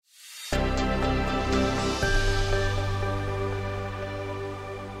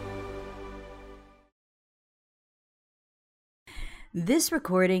This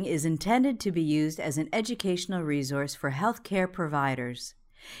recording is intended to be used as an educational resource for healthcare providers.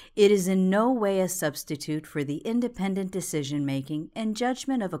 It is in no way a substitute for the independent decision-making and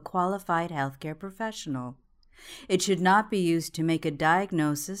judgment of a qualified healthcare professional. It should not be used to make a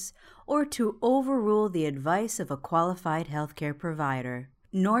diagnosis or to overrule the advice of a qualified healthcare provider,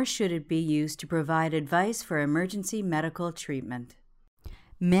 nor should it be used to provide advice for emergency medical treatment.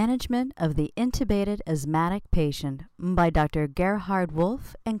 Management of the Intubated Asthmatic Patient by Dr. Gerhard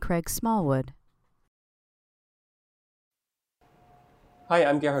Wolf and Craig Smallwood. Hi,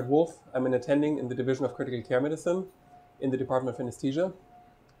 I'm Gerhard Wolf. I'm an attending in the Division of Critical Care Medicine in the Department of Anesthesia.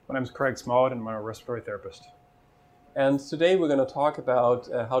 My name is Craig Smallwood and I'm a respiratory therapist. And today we're going to talk about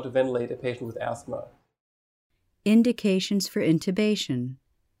how to ventilate a patient with asthma. Indications for intubation.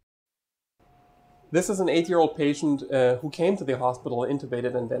 This is an 8-year-old patient who came to the hospital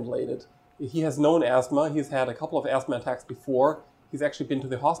intubated and ventilated. He has known asthma. He's had a couple of asthma attacks before. He's actually been to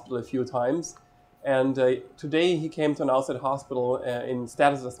the hospital a few times. And today he came to an outside hospital in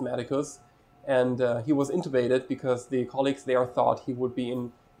status asthmaticus, and he was intubated because the colleagues there thought he would be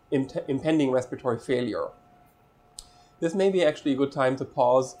in impending respiratory failure. This may be actually a good time to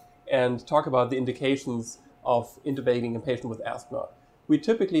pause and talk about the indications of intubating a patient with asthma. We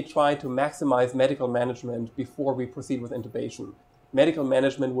typically try to maximize medical management before we proceed with intubation. Medical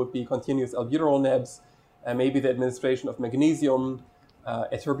management would be continuous albuterol nebs, maybe the administration of magnesium,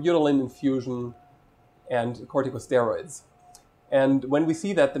 ethylbutylin infusion, and corticosteroids. And when we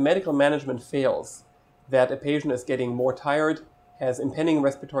see that the medical management fails, that a patient is getting more tired, has impending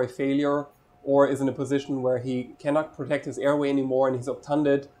respiratory failure, or is in a position where he cannot protect his airway anymore and he's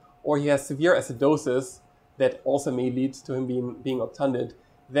obtunded, or he has severe acidosis that also may lead to him being obtunded,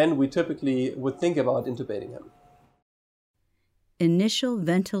 then we typically would think about intubating him. Initial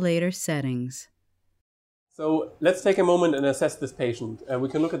ventilator settings. So let's take a moment and assess this patient. We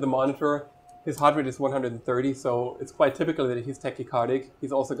can look at the monitor. His heart rate is 130, so it's quite typical that he's tachycardic.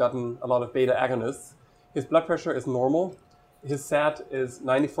 He's also gotten a lot of beta agonists. His blood pressure is normal. His SAT is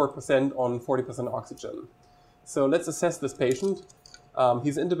 94% on 40% oxygen. So let's assess this patient.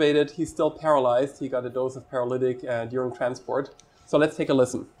 He's intubated. He's still paralyzed. He got a dose of paralytic during transport. So let's take a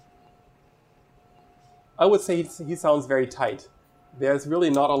listen. I would say he sounds very tight. There's really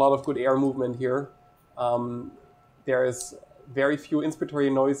not a lot of good air movement here. There is very few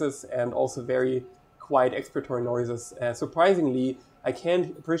inspiratory noises and also very quiet expiratory noises. Surprisingly, I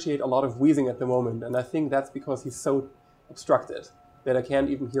can't appreciate a lot of wheezing at the moment, and I think that's because he's so obstructed that I can't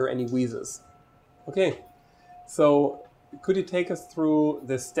even hear any wheezes. Okay, so could you take us through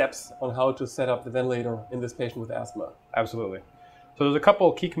the steps on how to set up the ventilator in this patient with asthma? Absolutely. So there's a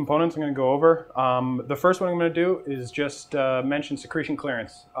couple of key components I'm going to go over. The first one I'm going to do is just mention secretion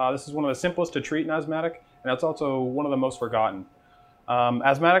clearance. This is one of the simplest to treat in asthmatic, and it's also one of the most forgotten.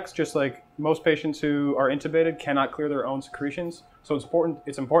 Asthmatics, just like most patients who are intubated, cannot clear their own secretions, so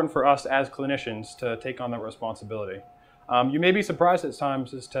it's important for us as clinicians to take on that responsibility. You may be surprised at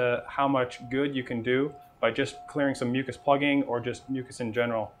times as to how much good you can do by just clearing some mucus plugging or just mucus in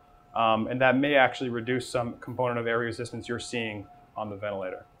general. And that may actually reduce some component of air resistance you're seeing on the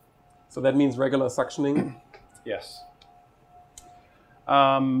ventilator. So that means regular suctioning? Yes.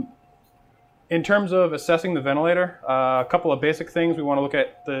 In terms of assessing the ventilator, a couple of basic things. We want to look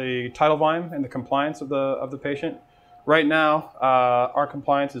at the tidal volume and the compliance of the patient. Right now, our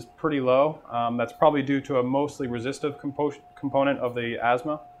compliance is pretty low. That's probably due to a mostly resistive component of the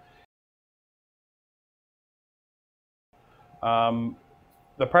asthma.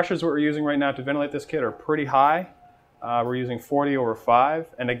 The pressures that we're using right now to ventilate this kid are pretty high. We're using 40/5,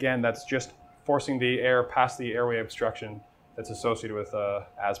 and again, that's just forcing the air past the airway obstruction that's associated with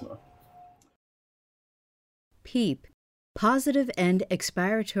asthma. PEEP, positive end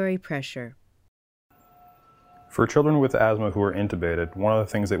expiratory pressure. For children with asthma who are intubated, one of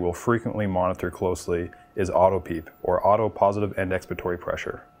the things that we'll frequently monitor closely is auto-PEEP, or auto positive end expiratory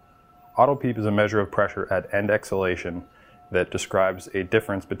pressure. Auto-PEEP is a measure of pressure at end exhalation that describes a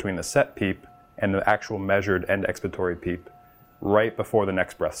difference between the set PEEP and the actual measured end expiratory PEEP right before the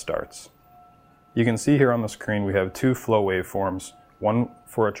next breath starts. You can see here on the screen we have two flow waveforms, one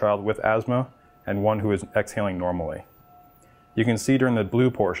for a child with asthma and one who is exhaling normally. You can see during the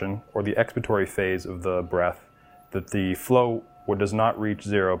blue portion, or the expiratory phase of the breath, that the flow does not reach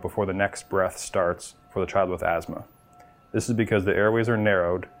zero before the next breath starts for the child with asthma. This is because the airways are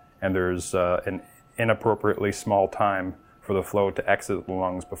narrowed and there's an inappropriately small time for the flow to exit the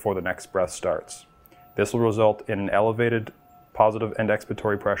lungs before the next breath starts. This will result in an elevated positive end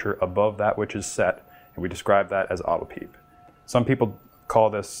expiratory pressure above that which is set, and we describe that as auto-PEEP. Some people call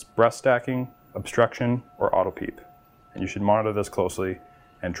this breath stacking, obstruction, or auto-PEEP. and you should monitor this closely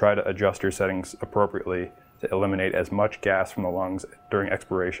and try to adjust your settings appropriately to eliminate as much gas from the lungs during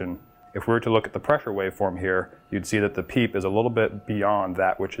expiration. If we were to look at the pressure waveform here, you'd see that the PEEP is a little bit beyond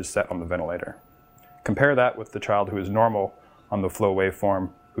that which is set on the ventilator. Compare that with the child who is normal on the flow waveform,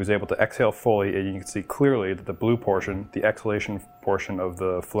 who's able to exhale fully, and you can see clearly that the blue portion, the exhalation portion of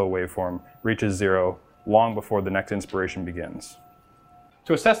the flow waveform, reaches zero long before the next inspiration begins.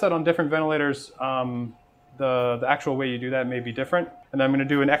 To assess that on different ventilators, the actual way you do that may be different. And then I'm going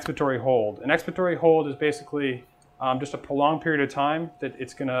to do an expiratory hold. An expiratory hold is basically just a prolonged period of time that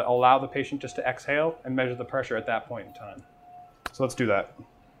it's going to allow the patient just to exhale and measure the pressure at that point in time. So let's do that.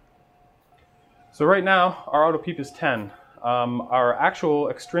 So right now, our auto PEEP is 10. Our actual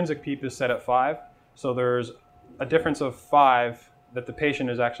extrinsic PEEP is set at 5. So there's a difference of 5 that the patient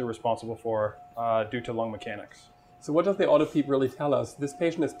is actually responsible for due to lung mechanics. So what does the auto PEEP really tell us? This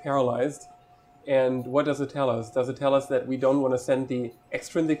patient is paralyzed. And what does it tell us? Does it tell us that we don't want to send the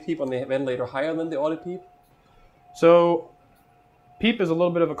extrinsic PEEP on the ventilator higher than the auto PEEP? So PEEP is a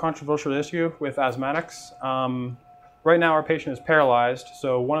little bit of a controversial issue with asthmatics. Right now our patient is paralyzed,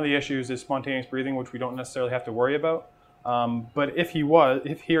 so one of the issues is spontaneous breathing, which we don't necessarily have to worry about. But if he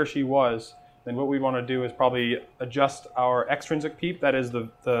or she was, then what we want to do is probably adjust our extrinsic PEEP, that is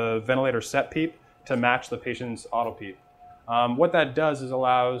the ventilator set PEEP, to match the patient's auto PEEP. What that does is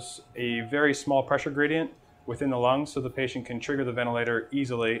allows a very small pressure gradient within the lungs so the patient can trigger the ventilator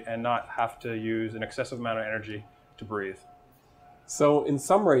easily and not have to use an excessive amount of energy to breathe. So in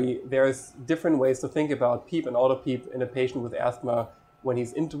summary, there's different ways to think about PEEP and auto PEEP in a patient with asthma when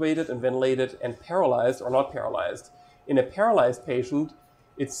he's intubated and ventilated and paralyzed or not paralyzed. In a paralyzed patient,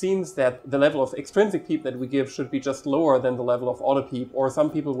 it seems that the level of extrinsic PEEP that we give should be just lower than the level of auto PEEP, or some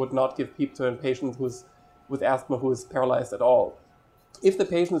people would not give PEEP to a patient with asthma who is paralyzed at all. If the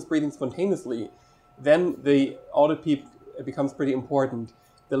patient is breathing spontaneously, then the auto PEEP becomes pretty important.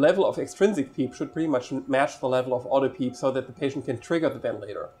 The level of extrinsic PEEP should pretty much match the level of auto PEEP so that the patient can trigger the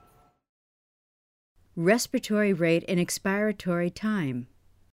ventilator. Respiratory rate and expiratory time.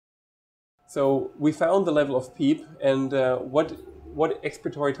 So we found the level of PEEP, and what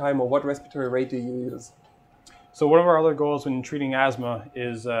expiratory time or what respiratory rate do you use? So one of our other goals when treating asthma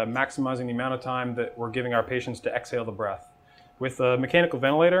is maximizing the amount of time that we're giving our patients to exhale the breath. With a mechanical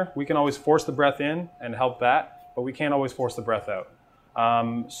ventilator, we can always force the breath in and help that, but we can't always force the breath out.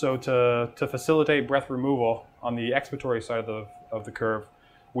 So to facilitate breath removal on the expiratory side of the curve,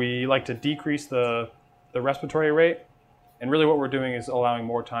 we like to decrease the respiratory rate, and really what we're doing is allowing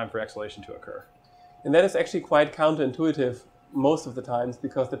more time for exhalation to occur. And that is actually quite counterintuitive most of the times,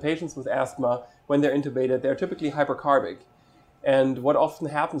 because the patients with asthma, when they're intubated, they're typically hypercarbic. And what often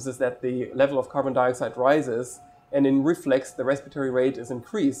happens is that the level of carbon dioxide rises, and in reflex, the respiratory rate is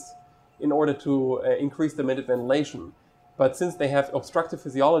increased in order to increase the minute ventilation. But since they have obstructive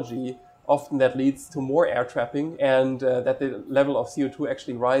physiology, often that leads to more air trapping and that the level of CO2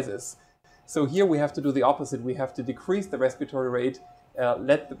 actually rises. So here we have to do the opposite. We have to decrease the respiratory rate,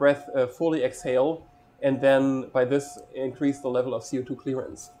 let the breath fully exhale, and then by this increase the level of CO2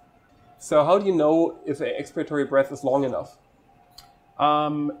 clearance. So how do you know if an expiratory breath is long enough?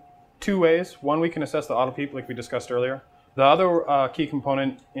 2 ways. One, we can assess the auto PEEP like we discussed earlier. The other key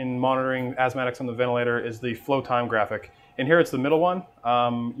component in monitoring asthmatics on the ventilator is the flow time graphic. And here it's the middle one.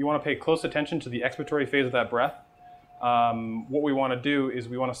 You want to pay close attention to the expiratory phase of that breath. What we want to do is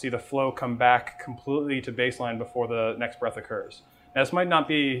we want to see the flow come back completely to baseline before the next breath occurs. Now, this might not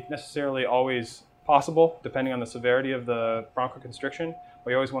be necessarily always possible, depending on the severity of the bronchoconstriction, but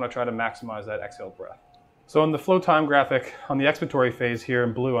you always want to try to maximize that exhaled breath. So in the flow time graphic, on the expiratory phase here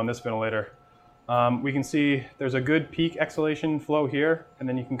in blue on this ventilator, we can see there's a good peak exhalation flow here, and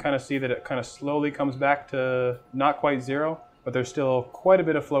then you can kind of see that it kind of slowly comes back to not quite zero, but there's still quite a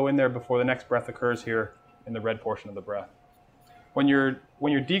bit of flow in there before the next breath occurs here in the red portion of the breath. When you're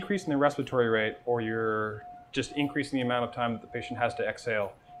decreasing the respiratory rate, or you're just increasing the amount of time that the patient has to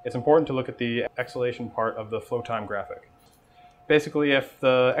exhale, it's important to look at the exhalation part of the flow time graphic. Basically, if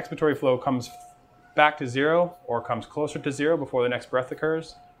the expiratory flow comes back to zero or comes closer to zero before the next breath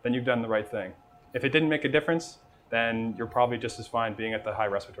occurs, then you've done the right thing. If it didn't make a difference, then you're probably just as fine being at the high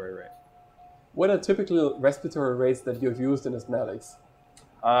respiratory rate. What are typical respiratory rates that you've used in asthmatics?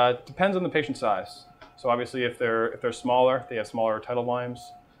 Depends on the patient size. So obviously if they're smaller, they have smaller tidal volumes,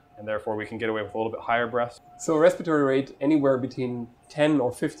 and therefore we can get away with a little bit higher breaths. So a respiratory rate anywhere between 10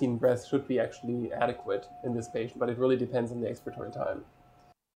 or 15 breaths should be actually adequate in this patient, but it really depends on the expiratory time.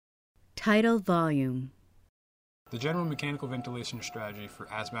 Tidal volume. The general mechanical ventilation strategy for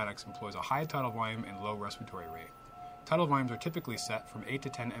asthmatics employs a high tidal volume and low respiratory rate. tidal volumes are typically set from 8 to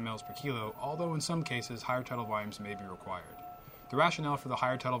 10 mLs per kilo, although in some cases higher tidal volumes may be required. The rationale for the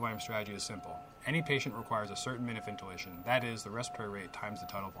higher tidal volume strategy is simple. Any patient requires a certain minute ventilation, that is, the respiratory rate times the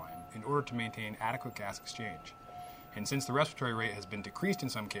tidal volume, in order to maintain adequate gas exchange. And since the respiratory rate has been decreased in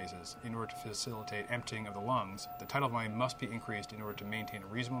some cases, in order to facilitate emptying of the lungs, the tidal volume must be increased in order to maintain a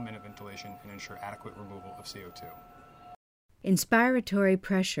reasonable minute ventilation and ensure adequate removal of CO2. Inspiratory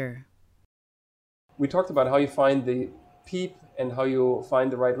pressure. We talked about how you find the PEEP and how you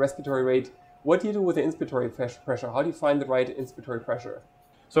find the right respiratory rate. What do you do with the inspiratory pressure? How do you find the right inspiratory pressure?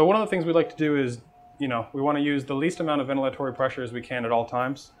 So one of the things we like to do is, we want to use the least amount of ventilatory pressure as we can at all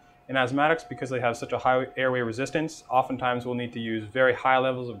times. In asthmatics, because they have such a high airway resistance, oftentimes we'll need to use very high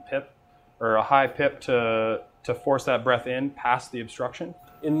levels of PIP or a high PIP to force that breath in past the obstruction.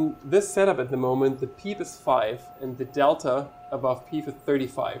 In this setup at the moment, the PEEP is 5 and the delta above PEEP is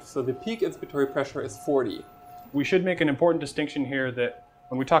 35. So the peak inspiratory pressure is 40. We should make an important distinction here that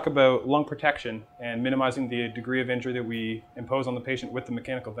when we talk about lung protection and minimizing the degree of injury that we impose on the patient with the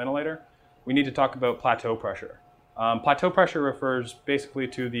mechanical ventilator, we need to talk about plateau pressure. Plateau pressure refers basically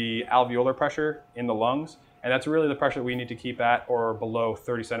to the alveolar pressure in the lungs, and that's really the pressure we need to keep at or below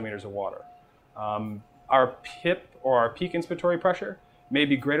 30 centimeters of water. Our PIP, or our peak inspiratory pressure, may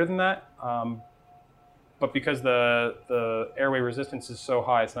be greater than that, but because the airway resistance is so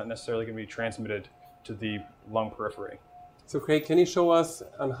high, it's not necessarily going to be transmitted to the lung periphery. So Craig, can you show us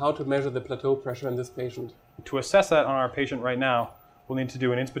on how to measure the plateau pressure in this patient? To assess that on our patient right now, we'll need to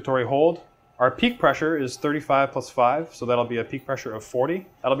do an inspiratory hold. Our peak pressure is 35 plus 5, so that'll be a peak pressure of 40.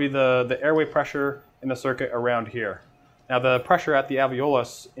 That'll be the airway pressure in the circuit around here. Now the pressure at the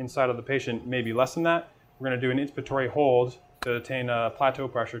alveolus inside of the patient may be less than that. We're going to do an inspiratory hold to attain a plateau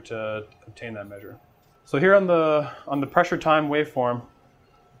pressure to obtain that measure. So here on the pressure time waveform,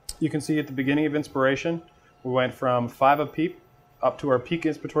 you can see at the beginning of inspiration, we went from 5 of PEEP up to our peak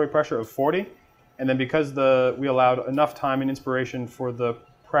inspiratory pressure of 40. And then because we allowed enough time in inspiration for the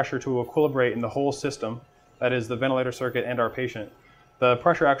pressure to equilibrate in the whole system, that is the ventilator circuit and our patient, the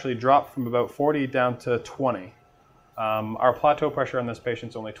pressure actually dropped from about 40 down to 20. Our plateau pressure on this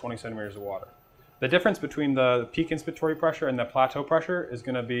patient is only 20 centimeters of water. The difference between the peak inspiratory pressure and the plateau pressure is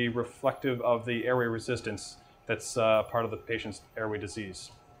going to be reflective of the airway resistance that's part of the patient's airway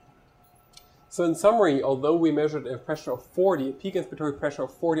disease. So in summary, although we measured a pressure of 40, a peak inspiratory pressure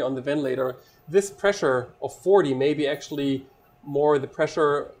of 40 on the ventilator, this pressure of 40 may be actually more the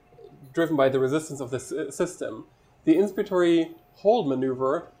pressure driven by the resistance of the system. The inspiratory hold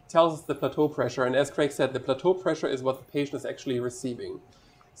maneuver tells us the plateau pressure, and as Craig said, the plateau pressure is what the patient is actually receiving.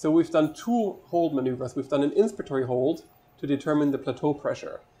 So we've done 2 hold maneuvers. We've done an inspiratory hold to determine the plateau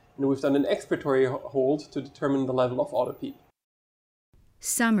pressure, and we've done an expiratory hold to determine the level of auto PEEP.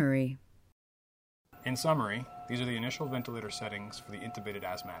 Summary. In summary, these are the initial ventilator settings for the intubated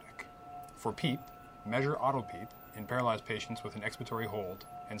asthmatic. For PEEP, measure auto PEEP in paralyzed patients with an expiratory hold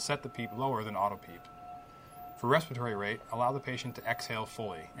and set the PEEP lower than auto PEEP. For respiratory rate, allow the patient to exhale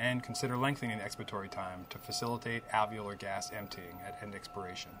fully and consider lengthening the expiratory time to facilitate alveolar gas emptying at end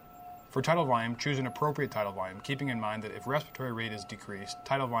expiration. For tidal volume, choose an appropriate tidal volume, keeping in mind that if respiratory rate is decreased,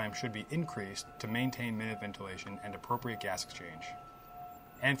 tidal volume should be increased to maintain minute ventilation and appropriate gas exchange.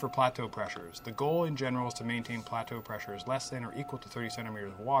 And for plateau pressures, the goal in general is to maintain plateau pressures less than or equal to 30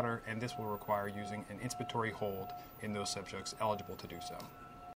 centimeters of water, and this will require using an inspiratory hold in those subjects eligible to do so.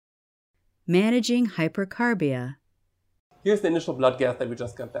 Managing hypercarbia. Here's the initial blood gas that we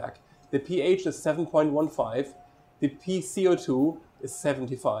just got back. The pH is 7.15, the pCO2 is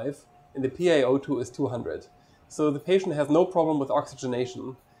 75, and the PaO2 is 200. So the patient has no problem with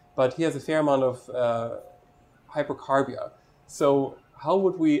oxygenation, but he has a fair amount of hypercarbia. So how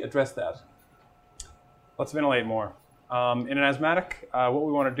would we address that? Let's ventilate more. In an asthmatic, what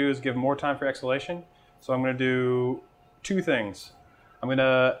we want to do is give more time for exhalation. So I'm going to do 2 things. I'm going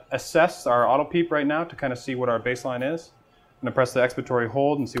to assess our auto PEEP right now to kind of see what our baseline is. I'm going to press the expiratory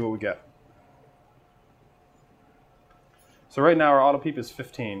hold and see what we get. So right now our auto PEEP is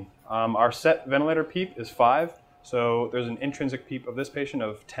 15. Our set ventilator PEEP is 5. So there's an intrinsic PEEP of this patient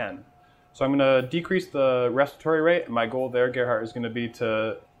of 10. So I'm going to decrease the respiratory rate, and my goal there, Gerhard, is going to be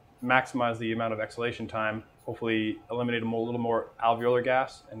to maximize the amount of exhalation time, hopefully eliminate a little more alveolar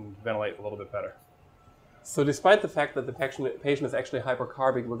gas and ventilate a little bit better. So despite the fact that the patient is actually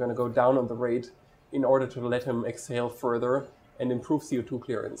hypercarbic, we're going to go down on the rate in order to let him exhale further and improve CO2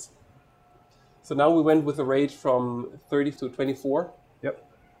 clearance. So now we went with a rate from 30 to 24. Yep.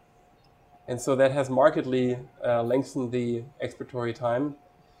 And so that has markedly lengthened the expiratory time.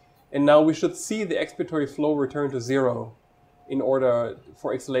 And now we should see the expiratory flow return to 0 in order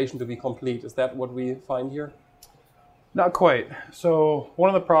for exhalation to be complete. Is that what we find here? Not quite. So one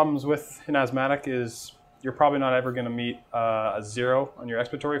of the problems with an asthmatic is you're probably not ever going to meet a 0 on your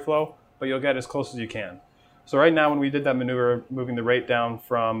expiratory flow, but you'll get as close as you can. So right now when we did that maneuver, moving the rate down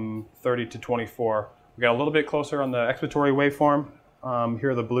from 30 to 24, we got a little bit closer on the expiratory waveform.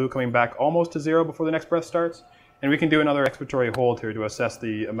 Here the blue coming back almost to 0 before the next breath starts. And we can do another expiratory hold here to assess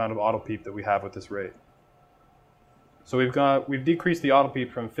the amount of auto-PEEP that we have with this rate. So we've decreased the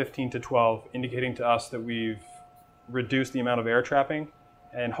auto-PEEP from 15 to 12, indicating to us that we've reduced the amount of air trapping.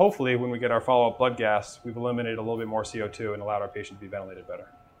 And hopefully when we get our follow-up blood gas, we've eliminated a little bit more CO2 and allowed our patient to be ventilated better.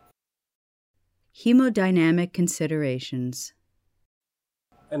 Hemodynamic considerations.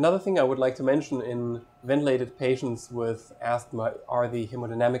 Another thing I would like to mention in ventilated patients with asthma are the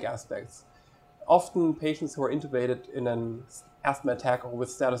hemodynamic aspects. Often patients who are intubated in an asthma attack or with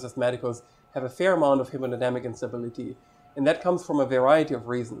status asthmaticus have a fair amount of hemodynamic instability, and that comes from a variety of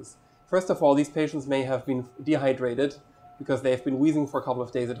reasons. First of all, these patients may have been dehydrated because they have been wheezing for a couple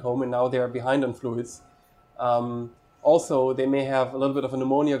of days at home and now they are behind on fluids. Also, they may have a little bit of a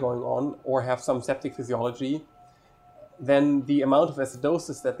pneumonia going on or have some septic physiology. Then the amount of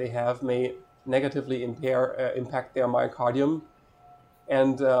acidosis that they have may negatively impact their myocardium.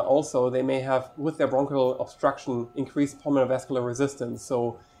 And also they may have, with their bronchial obstruction, increased pulmonary vascular resistance.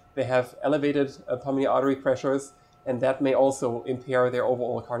 So they have elevated pulmonary artery pressures, and that may also impair their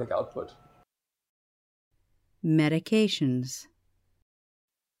overall cardiac output. Medications.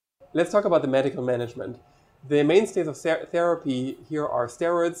 Let's talk about the medical management. The mainstays of therapy here are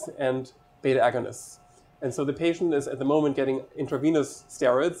steroids and beta agonists. And so the patient is at the moment getting intravenous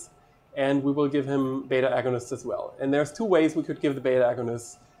steroids, and we will give him beta agonists as well. And there's two ways we could give the beta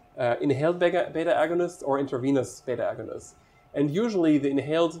agonists, inhaled beta agonists or intravenous beta agonists. And usually the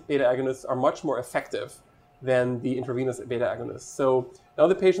inhaled beta agonists are much more effective than the intravenous beta agonists. So now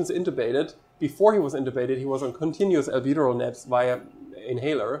the patient's intubated. Before he was intubated, he was on continuous albuterol naps via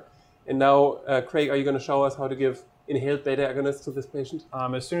inhaler. And now, Craig, are you going to show us how to give inhaled beta agonists to this patient?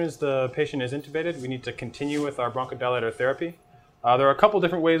 As soon as the patient is intubated, we need to continue with our bronchodilator therapy. There are a couple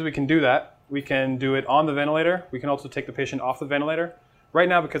different ways we can do that. We can do it on the ventilator. We can also take the patient off the ventilator. Right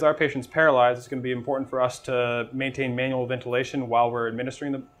now, because our patient's paralyzed, it's going to be important for us to maintain manual ventilation while we're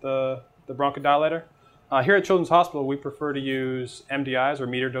administering the bronchodilator. Here at Children's Hospital, we prefer to use MDIs or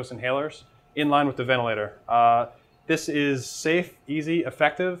meter dose inhalers in line with the ventilator. This is safe, easy,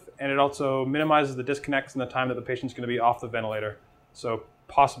 effective, and it also minimizes the disconnects and the time that the patient's going to be off the ventilator, so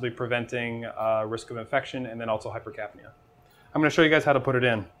possibly preventing risk of infection and then also hypercapnia. I'm going to show you guys how to put it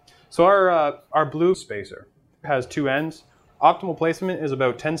in. So our blue spacer has two ends. Optimal placement is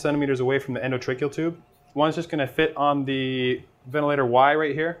about 10 centimeters away from the endotracheal tube. One's just going to fit on the ventilator Y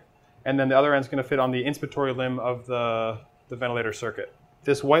right here, and then the other end's going to fit on the inspiratory limb of the ventilator circuit.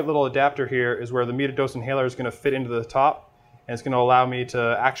 This white little adapter here is where the metered dose inhaler is going to fit into the top, and it's going to allow me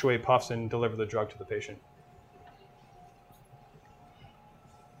to actuate puffs and deliver the drug to the patient.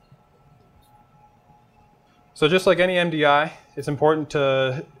 So just like any MDI, it's important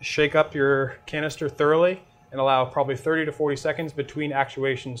to shake up your canister thoroughly and allow probably 30 to 40 seconds between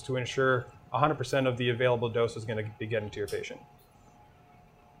actuations to ensure 100% of the available dose is going to be getting to your patient.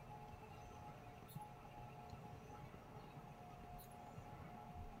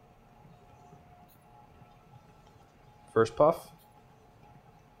 First puff.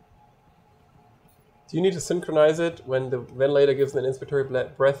 Do you need to synchronize it when the ventilator gives an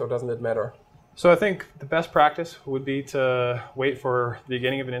inspiratory breath, or doesn't it matter? So I think the best practice would be to wait for the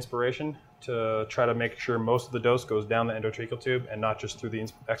beginning of an inspiration to try to make sure most of the dose goes down the endotracheal tube and not just through the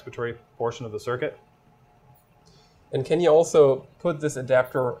expiratory portion of the circuit. And can you also put this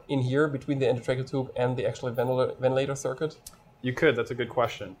adapter in here between the endotracheal tube and the actual ventilator circuit? You could, that's a good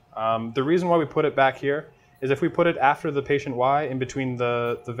question. The reason why we put it back here is if we put it after the patient Y in between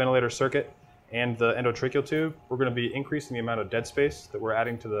the ventilator circuit and the endotracheal tube, we're going to be increasing the amount of dead space that we're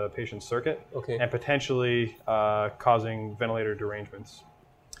adding to the patient's circuit, okay, and potentially causing ventilator derangements.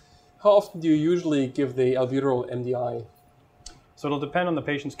 How often do you usually give the albuterol MDI? So it'll depend on the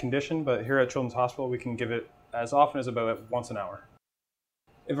patient's condition, but here at Children's Hospital, we can give it as often as about once an hour.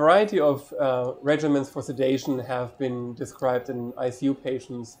 A variety of regimens for sedation have been described in ICU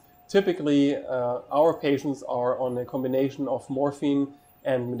patients. Typically, our patients are on a combination of morphine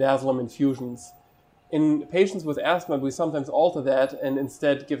and midazolam infusions. In patients with asthma, we sometimes alter that and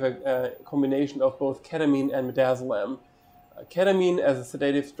instead give a combination of both ketamine and midazolam. Ketamine as a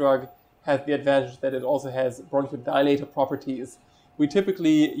sedative drug has the advantage that it also has bronchodilator properties. We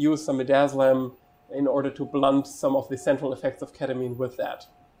typically use some midazolam in order to blunt some of the central effects of ketamine with that.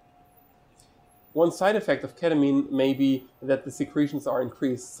 One side effect of ketamine may be that the secretions are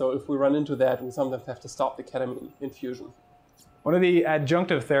increased. So if we run into that, we sometimes have to stop the ketamine infusion. One of the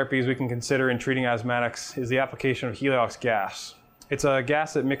adjunctive therapies we can consider in treating asthmatics is the application of Heliox gas. It's a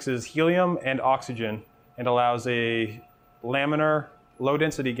gas that mixes helium and oxygen and allows a laminar,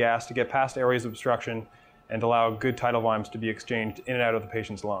 low-density gas to get past areas of obstruction and allow good tidal volumes to be exchanged in and out of the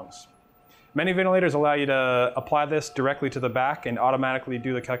patient's lungs. Many ventilators allow you to apply this directly to the back and automatically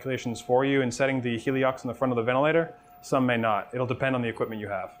do the calculations for you in setting the Heliox in the front of the ventilator. Some may not. It'll depend on the equipment you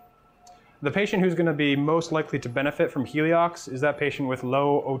have. The patient who's going to be most likely to benefit from Heliox is that patient with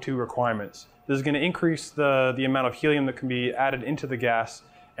low O2 requirements. This is going to increase the amount of helium that can be added into the gas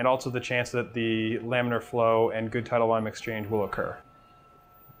and also the chance that the laminar flow and good tidal volume exchange will occur.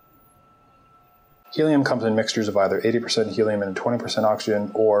 Helium comes in mixtures of either 80% helium and 20%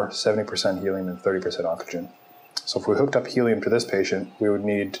 oxygen or 70% helium and 30% oxygen. So if we hooked up helium to this patient, we would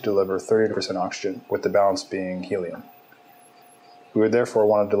need to deliver 30% oxygen, with the balance being helium. We would therefore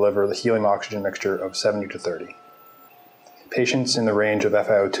want to deliver the helium-oxygen mixture of 70 to 30. Patients in the range of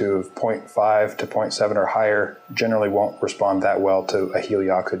FiO2 of 0.5 to 0.7 or higher generally won't respond that well to a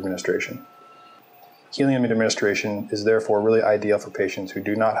Heliox administration. Helium administration is therefore really ideal for patients who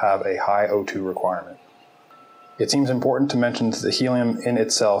do not have a high O2 requirement. It seems important to mention that the helium in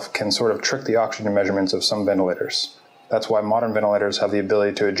itself can sort of trick the oxygen measurements of some ventilators. That's why modern ventilators have the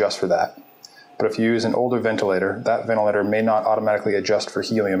ability to adjust for that. But if you use an older ventilator, that ventilator may not automatically adjust for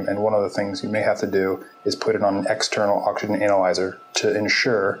helium, and one of the things you may have to do is put it on an external oxygen analyzer to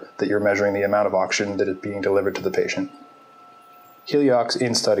ensure that you're measuring the amount of oxygen that is being delivered to the patient. Heliox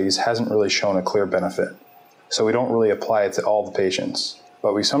in studies hasn't really shown a clear benefit, so we don't really apply it to all the patients,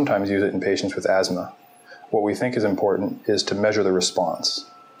 but we sometimes use it in patients with asthma. What we think is important is to measure the response.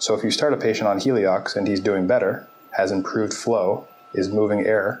 So if you start a patient on Heliox and he's doing better, has improved flow, is moving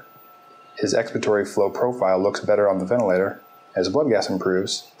air, his expiratory flow profile looks better on the ventilator, as blood gas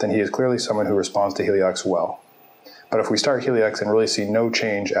improves, then he is clearly someone who responds to Heliox well. But if we start Heliox and really see no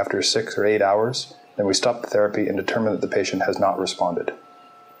change after 6 or 8 hours, then we stop the therapy and determine that the patient has not responded.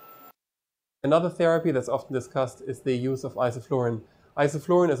 Another therapy that's often discussed is the use of isoflurane.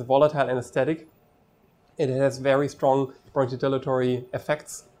 Isoflurane is a volatile anesthetic. It has very strong bronchodilatory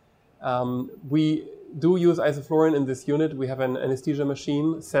effects. We do use isoflurane in this unit. We have an anesthesia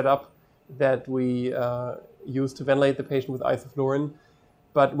machine set up that we use to ventilate the patient with isoflurane.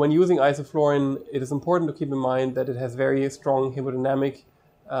 But when using isoflurane, it is important to keep in mind that it has very strong hemodynamic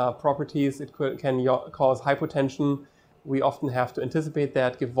properties. It can cause hypotension. We often have to anticipate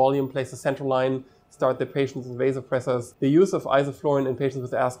that, give volume, place a central line, start the patient with vasopressors. The use of isoflurane in patients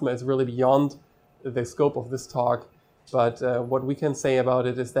with asthma is really beyond the scope of this talk. But what we can say about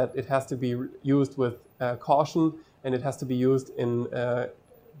it is that it has to be used with caution, and it has to be used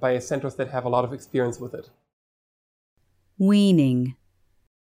by centers that have a lot of experience with it. Weaning.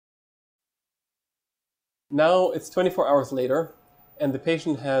 Now it's 24 hours later, and the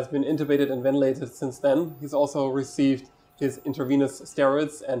patient has been intubated and ventilated since then. He's also received his intravenous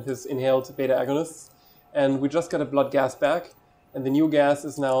steroids and his inhaled beta agonists. And we just got a blood gas back, and the new gas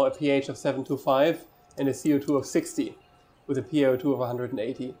is now a pH of 725 and a CO2 of 60 with a PaO2 of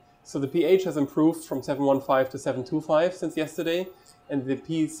 180. So the pH has improved from 715 to 725 since yesterday, and the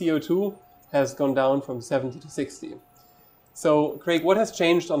CO2 has gone down from 70 to 60. So, Craig, what has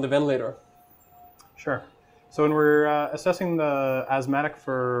changed on the ventilator? Sure. So when we're assessing the asthmatic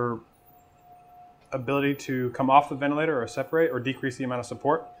for ability to come off the ventilator or separate or decrease the amount of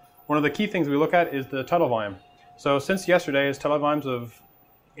support, one of the key things we look at is the tidal volume. So since yesterday, as tidal volumes have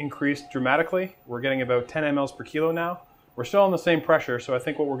increased dramatically, we're getting about 10 mLs per kilo now. We're still on the same pressure, so I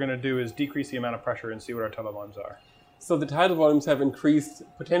think what we're going to do is decrease the amount of pressure and see what our tidal volumes are. So the tidal volumes have increased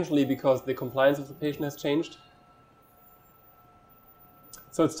potentially because the compliance of the patient has changed?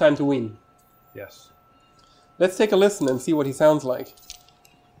 So it's time to wean. Yes. Let's take a listen and see what he sounds like.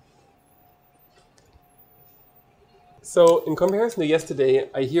 So in comparison to yesterday,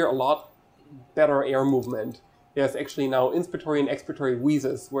 I hear a lot better air movement. There's actually now inspiratory and expiratory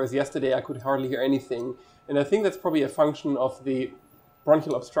wheezes, whereas yesterday I could hardly hear anything. And I think that's probably a function of the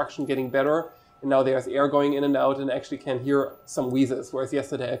bronchial obstruction getting better. And now there's air going in and out, and I actually can hear some wheezes, whereas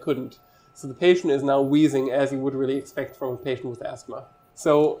yesterday I couldn't. So the patient is now wheezing as you would really expect from a patient with asthma.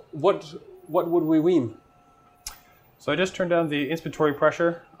 So what would we wean? So I just turned down the inspiratory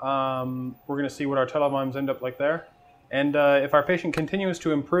pressure. We're going to see what our tidal volumes end up like there. And if our patient continues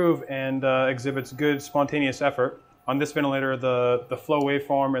to improve and exhibits good spontaneous effort, on this ventilator, the flow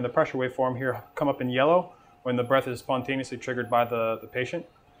waveform and the pressure waveform here come up in yellow when the breath is spontaneously triggered by the patient.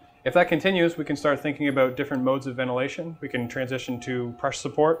 If that continues, we can start thinking about different modes of ventilation. We can transition to pressure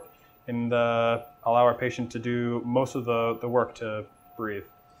support and allow our patient to do most of the work to breathe.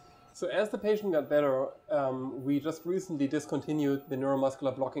 So as the patient got better, we just recently discontinued the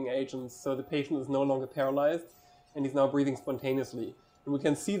neuromuscular blocking agents, so the patient is no longer paralyzed and he's now breathing spontaneously. And we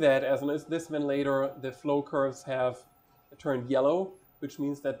can see that as on this ventilator, the flow curves have turned yellow, which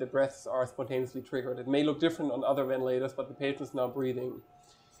means that the breaths are spontaneously triggered. It may look different on other ventilators, but the patient is now breathing.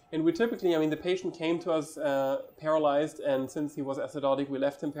 And we typically, the patient came to us paralyzed, and since he was acidotic, we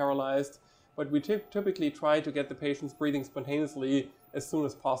left him paralyzed. But we typically try to get the patients breathing spontaneously as soon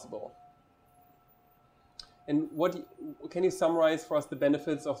as possible. And can you summarize for us the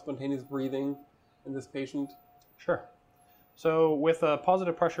benefits of spontaneous breathing in this patient? Sure. So with a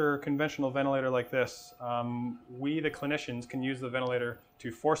positive pressure conventional ventilator like this, we, the clinicians, can use the ventilator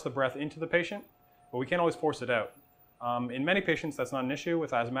to force the breath into the patient, but we can't always force it out. In many patients, that's not an issue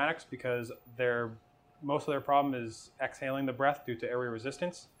with asthmatics because most of their problem is exhaling the breath due to airway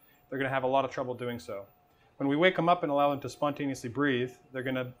resistance. They're going to have a lot of trouble doing so. When we wake them up and allow them to spontaneously breathe, they're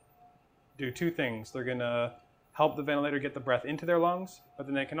going to do two things. They're going to help the ventilator get the breath into their lungs, but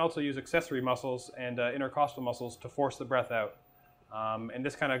then they can also use accessory muscles and intercostal muscles to force the breath out. And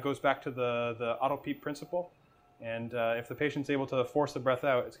this kind of goes back to the auto PEEP principle. And if the patient's able to force the breath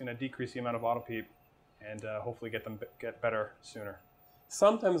out, it's going to decrease the amount of auto PEEP and hopefully get better sooner.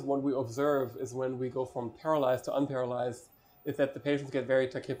 Sometimes what we observe is when we go from paralyzed to unparalyzed is that the patients get very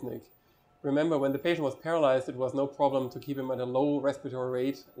tachypnic. Remember, when the patient was paralyzed, it was no problem to keep him at a low respiratory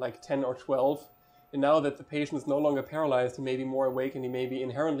rate, like 10 or 12. And now that the patient is no longer paralyzed, he may be more awake and he may be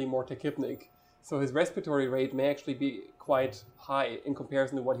inherently more tachypnic. So his respiratory rate may actually be quite high in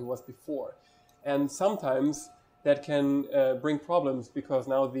comparison to what he was before. And sometimes that can bring problems because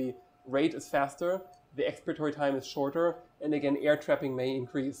now the rate is faster, the expiratory time is shorter, and again, air trapping may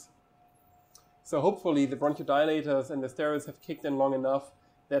increase. So hopefully the bronchodilators and the steroids have kicked in long enough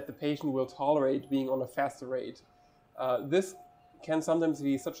that the patient will tolerate being on a faster rate. This can sometimes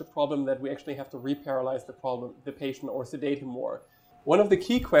be such a problem that we actually have to reparalyze the patient or sedate him more. One of the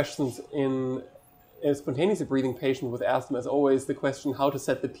key questions in a spontaneously breathing patient with asthma is always the question how to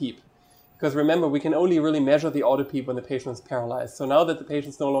set the PEEP. Because remember, we can only really measure the auto PEEP when the patient is paralyzed. So now that the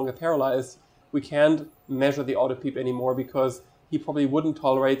patient is no longer paralyzed, we can't measure the auto PEEP anymore because he probably wouldn't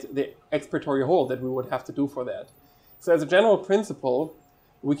tolerate the expiratory hold that we would have to do for that. So as a general principle,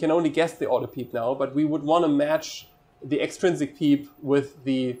 we can only guess the auto PEEP now, but we would want to match the extrinsic PEEP with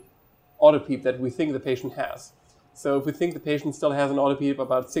the auto PEEP that we think the patient has. So if we think the patient still has an auto PEEP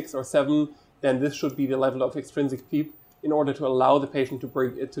about 6 or 7, then this should be the level of extrinsic PEEP in order to allow the patient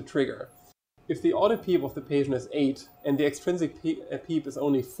to trigger. If the auto PEEP of the patient is 8 and the extrinsic PEEP is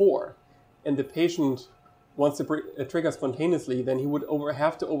only 4, and the patient wants to trigger spontaneously, then he would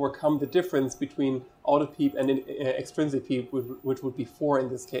have to overcome the difference between auto PEEP and extrinsic PEEP, which would be 4 in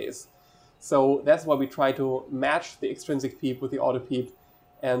this case. So that's why we try to match the extrinsic PEEP with the auto PEEP.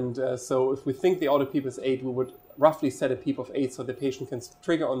 And so if we think the auto PEEP is 8, we would roughly set a PEEP of 8 so the patient can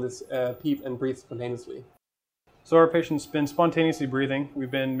trigger on this PEEP and breathe spontaneously. So our patient's been spontaneously breathing.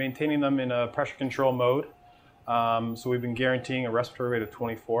 We've been maintaining them in a pressure control mode. So we've been guaranteeing a respiratory rate of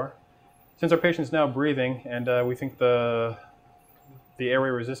 24. Since our patient's now breathing and we think the airway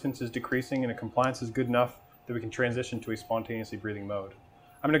resistance is decreasing and the compliance is good enough that we can transition to a spontaneously breathing mode.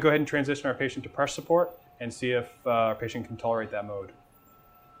 I'm going to go ahead and transition our patient to pressure support and see if our patient can tolerate that mode.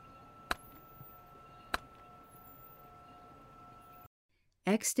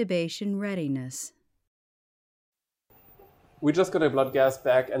 Extubation readiness. We just got a blood gas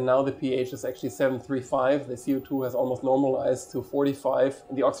back and now the pH is actually 7.35. The CO2 has almost normalized to 45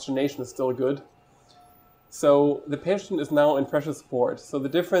 and the oxygenation is still good. So the patient is now in pressure support. So the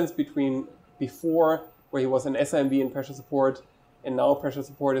difference between before, where he was in SIMB in pressure support, and now pressure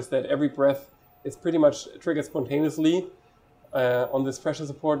support is that every breath is pretty much triggered spontaneously. On this pressure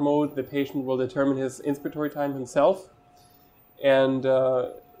support mode, the patient will determine his inspiratory time himself. And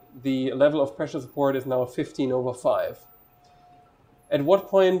the level of pressure support is now 15/5. At what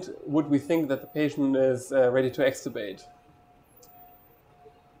point would we think that the patient is ready to extubate?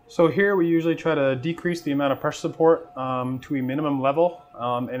 So here we usually try to decrease the amount of pressure support to a minimum level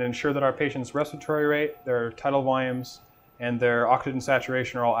and ensure that our patient's respiratory rate, their tidal volumes, and their oxygen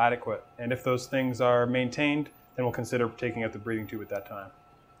saturation are all adequate. And if those things are maintained, then we'll consider taking out the breathing tube at that time.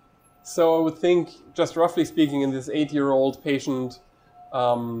 So I would think, just roughly speaking, in this 8-year-old patient,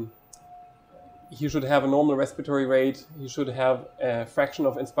 he should have a normal respiratory rate. He should have a fraction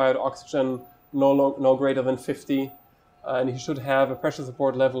of inspired oxygen no greater than 50. And he should have a pressure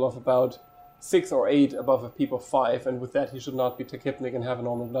support level of about 6 or 8 above a PEEP of 5. And with that, he should not be tachypnic and have a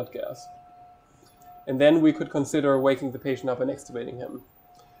normal blood gas. And then we could consider waking the patient up and extubating him.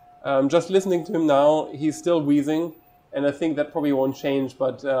 Just listening to him now, he's still wheezing, and I think that probably won't change,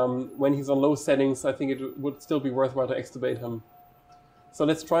 but when he's on low settings, I think it would still be worthwhile to extubate him. So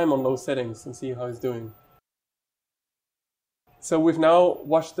let's try him on low settings and see how he's doing. So we've now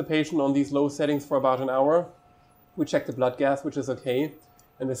watched the patient on these low settings for about an hour. We checked the blood gas, which is okay.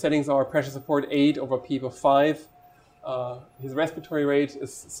 And the settings are pressure support 8 over PEEP of 5. His respiratory rate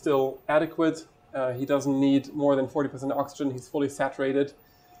is still adequate. He doesn't need more than 40% oxygen. He's fully saturated.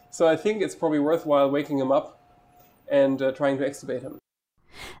 So I think it's probably worthwhile waking him up and trying to extubate him.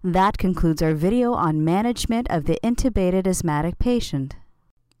 That concludes our video on management of the intubated asthmatic patient.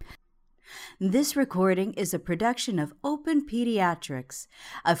 This recording is a production of Open Pediatrics,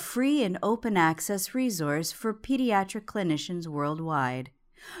 a free and open access resource for pediatric clinicians worldwide.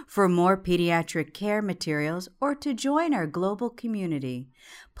 For more pediatric care materials or to join our global community,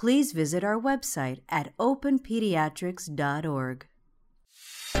 please visit our website at openpediatrics.org.